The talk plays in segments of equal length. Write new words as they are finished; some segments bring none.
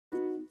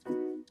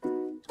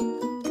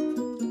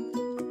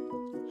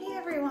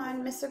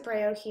Miss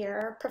Abreu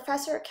here.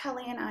 Professor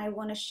Kelly and I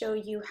want to show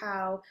you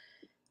how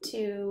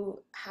to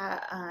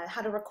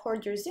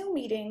record your Zoom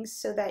meetings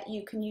so that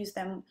you can use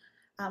them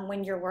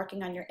when you're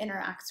working on your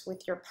interacts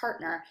with your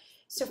partner.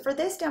 So for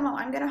this demo,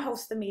 I'm going to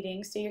host the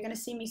meeting. So you're going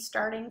to see me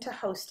starting to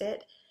host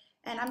it.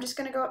 And I'm just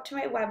going to go up to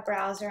my web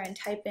browser and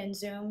type in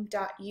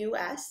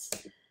zoom.us.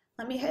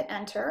 Let me hit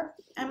enter.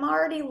 I'm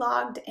already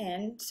logged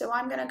in, so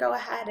I'm going to go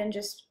ahead and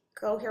just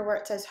go here where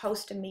it says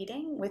host a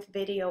meeting with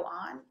video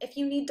on. If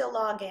you need to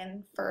log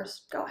in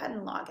first, go ahead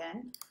and log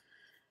in.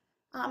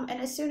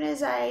 And as soon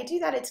as I do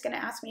that, it's going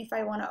to ask me if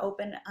I want to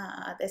open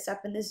this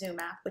up in the Zoom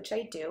app, which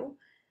I do.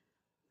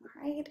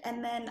 All right,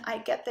 and then I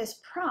get this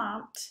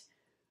prompt,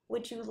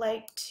 would you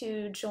like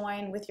to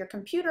join with your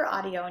computer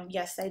audio? And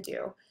yes, I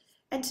do.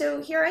 And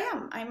so here I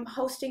am, I'm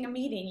hosting a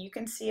meeting. You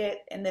can see it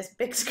in this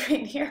big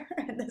screen here,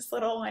 and this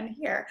little one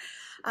here.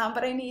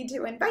 But I need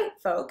to invite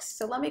folks.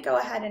 So let me go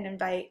ahead and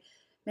invite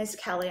Ms.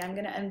 Kelly. I'm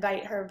going to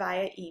invite her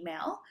via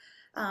email.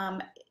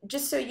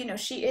 Just so you know,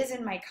 she is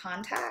in my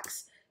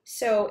contacts.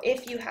 So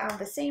if you have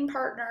the same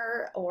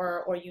partner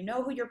or you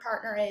know who your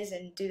partner is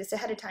and do this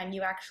ahead of time,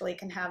 you actually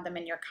can have them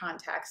in your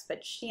contacts.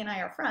 But she and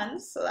I are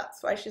friends, so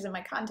that's why she's in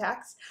my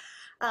contacts.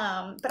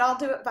 But I'll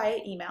do it via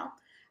email,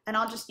 and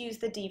I'll just use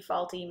the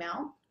default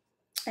email.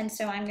 And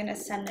so I'm going to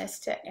send this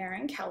to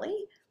Erin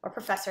Kelly or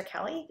Professor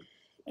Kelly,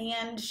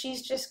 and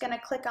she's just going to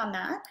click on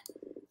that.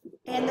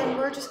 And then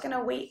we're just going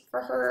to wait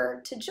for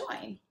her to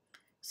join.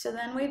 So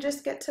then we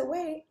just get to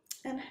wait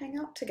and hang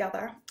out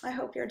together. I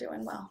hope you're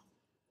doing well.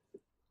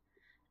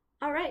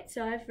 All right,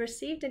 so I've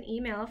received an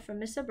email from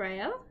Ms.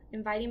 Abreu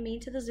inviting me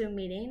to the Zoom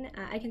meeting.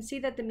 I can see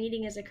that the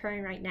meeting is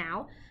occurring right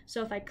now.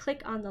 So if I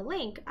click on the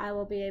link, I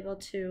will be able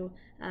to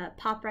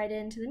pop right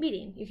into the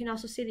meeting. You can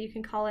also see that you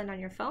can call in on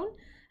your phone,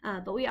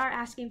 but we are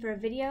asking for a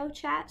video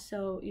chat,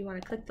 so you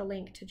want to click the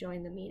link to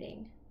join the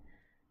meeting.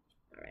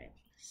 All right,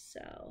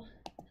 so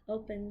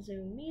open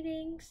Zoom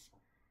meetings,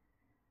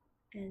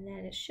 and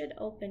then it should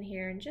open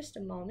here in just a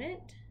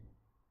moment.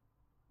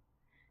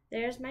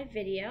 There's my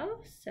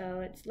video,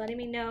 so it's letting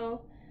me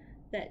know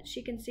that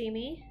she can see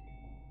me,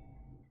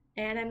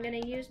 and I'm going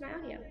to use my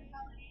audio.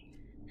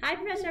 Hi,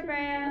 Professor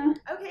Abreu.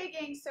 Okay,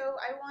 gang, so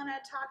I want to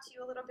talk to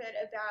you a little bit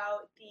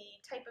about the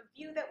type of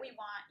view that we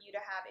want you to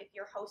have if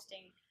you're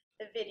hosting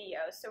the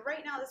video. So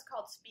right now this is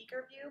called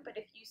speaker view, but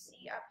if you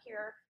see up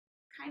here,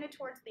 kind of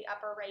towards the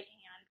upper right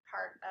hand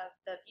part of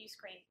the view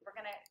screen, we're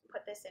going to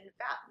put this in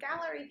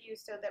gallery view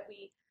so that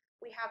we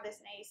have this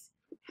nice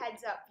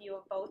heads up view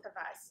of both of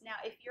us. Now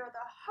if you're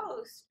the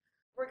host,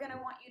 we're going to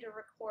want you to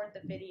record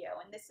the video,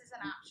 and this is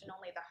an option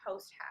only the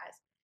host has.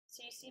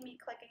 So you see me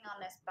clicking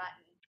on this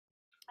button,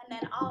 and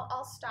then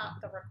I'll stop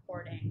the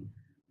recording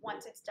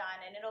once it's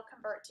done, and it'll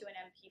convert to an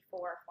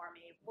MP4 for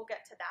me. We'll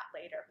get to that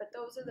later, but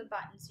those are the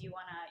buttons you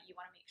wanna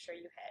make sure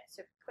you hit.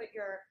 So put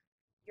your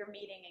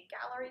meeting in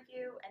gallery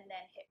view and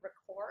then hit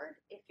record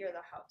if you're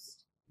the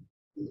host.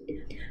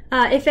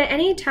 If at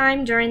any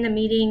time during the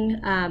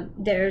meeting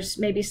there's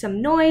maybe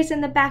some noise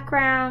in the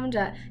background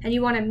and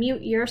you want to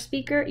mute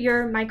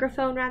your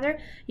microphone rather,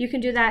 you can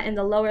do that in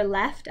the lower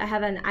left. I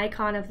have an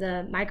icon of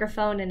the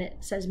microphone and it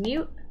says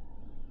mute.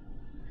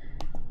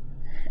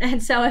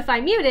 And so if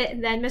I mute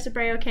it, then Ms.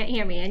 Abreu can't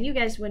hear me, and you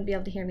guys wouldn't be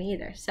able to hear me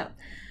either. So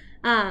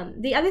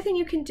the other thing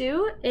you can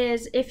do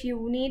is if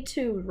you need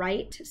to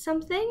write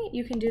something,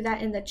 you can do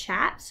that in the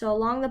chat. So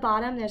along the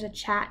bottom, there's a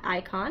chat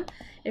icon.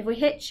 If we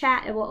hit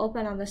chat, it will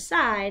open on the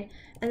side,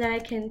 and then I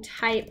can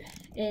type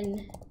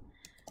in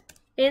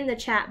the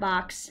chat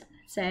box,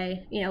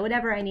 say,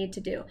 whatever I need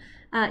to do.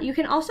 You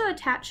can also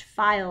attach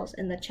files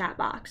in the chat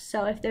box.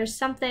 So if there's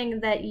something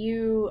that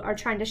you are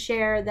trying to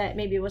share that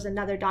maybe was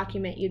another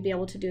document, you'd be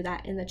able to do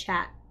that in the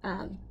chat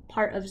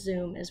part of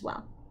Zoom as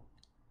well.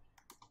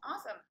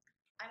 Awesome.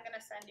 I'm going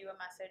to send you a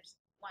message,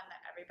 one that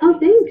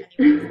everybody knows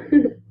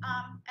anyways.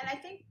 And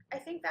I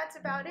think that's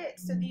about it.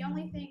 So the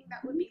only thing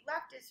that would be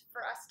left is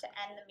for us to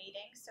end the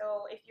meeting.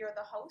 So if you're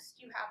the host,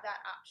 you have that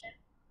option.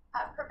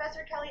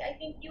 Professor Kelly, I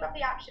think you have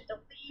the option to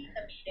leave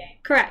the meeting.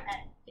 Correct.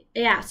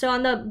 Yeah, so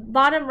on the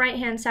bottom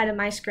right-hand side of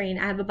my screen,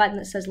 I have a button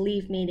that says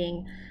leave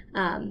meeting,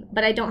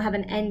 but I don't have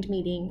an end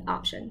meeting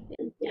option.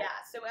 Yeah,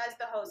 so as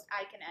the host,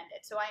 I can end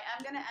it. So I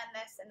am going to end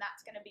this, and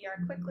that's going to be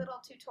our quick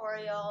little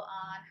tutorial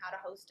on how to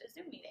host a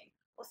Zoom meeting.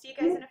 We'll see you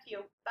guys in a few.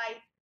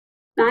 Bye.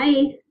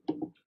 Bye.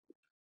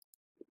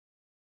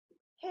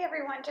 Hey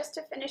everyone, just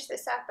to finish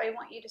this up, I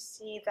want you to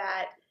see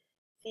that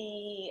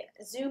the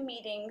Zoom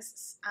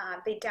meetings,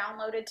 they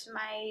downloaded to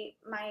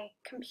my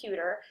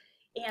computer,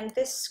 and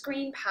this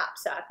screen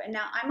pops up. And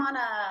now I'm on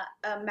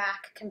a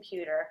Mac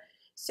computer,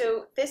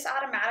 so this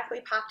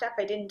automatically popped up.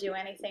 I didn't do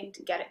anything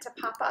to get it to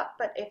pop up,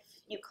 but if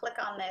you click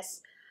on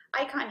this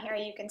icon here,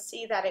 you can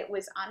see that it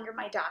was under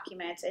my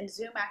documents, and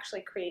Zoom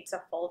actually creates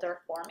a folder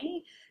for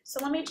me.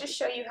 So let me just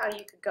show you how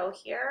you could go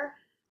here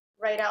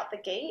right out the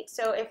gate.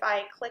 So if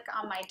I click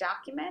on my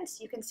documents,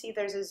 you can see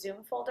there's a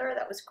Zoom folder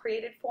that was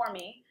created for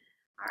me.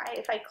 All right,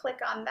 if I click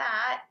on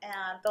that,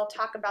 they'll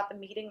talk about the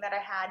meeting that I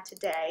had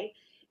today.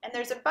 And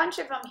there's a bunch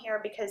of them here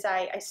because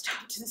I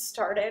stopped and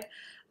started.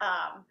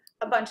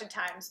 a bunch of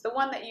times. The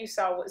one that you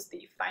saw was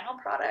the final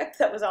product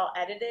that was all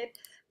edited,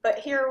 but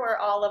here were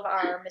all of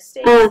our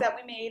mistakes that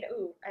we made.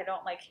 Ooh, I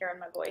don't like hearing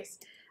my voice.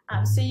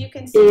 So you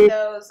can see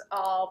those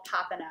all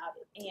popping up,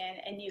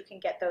 and you can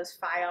get those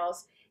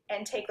files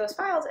and take those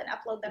files and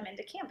upload them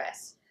into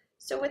Canvas.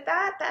 So with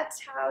that, that's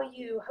how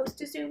you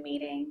host a Zoom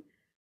meeting,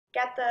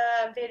 get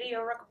the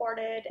video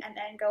recorded, and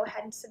then go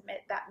ahead and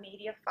submit that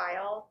media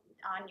file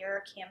on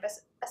your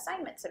Canvas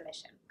assignment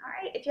submission. All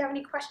right, if you have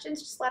any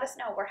questions, just let us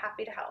know. We're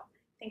happy to help.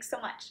 Thanks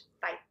so much.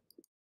 Bye.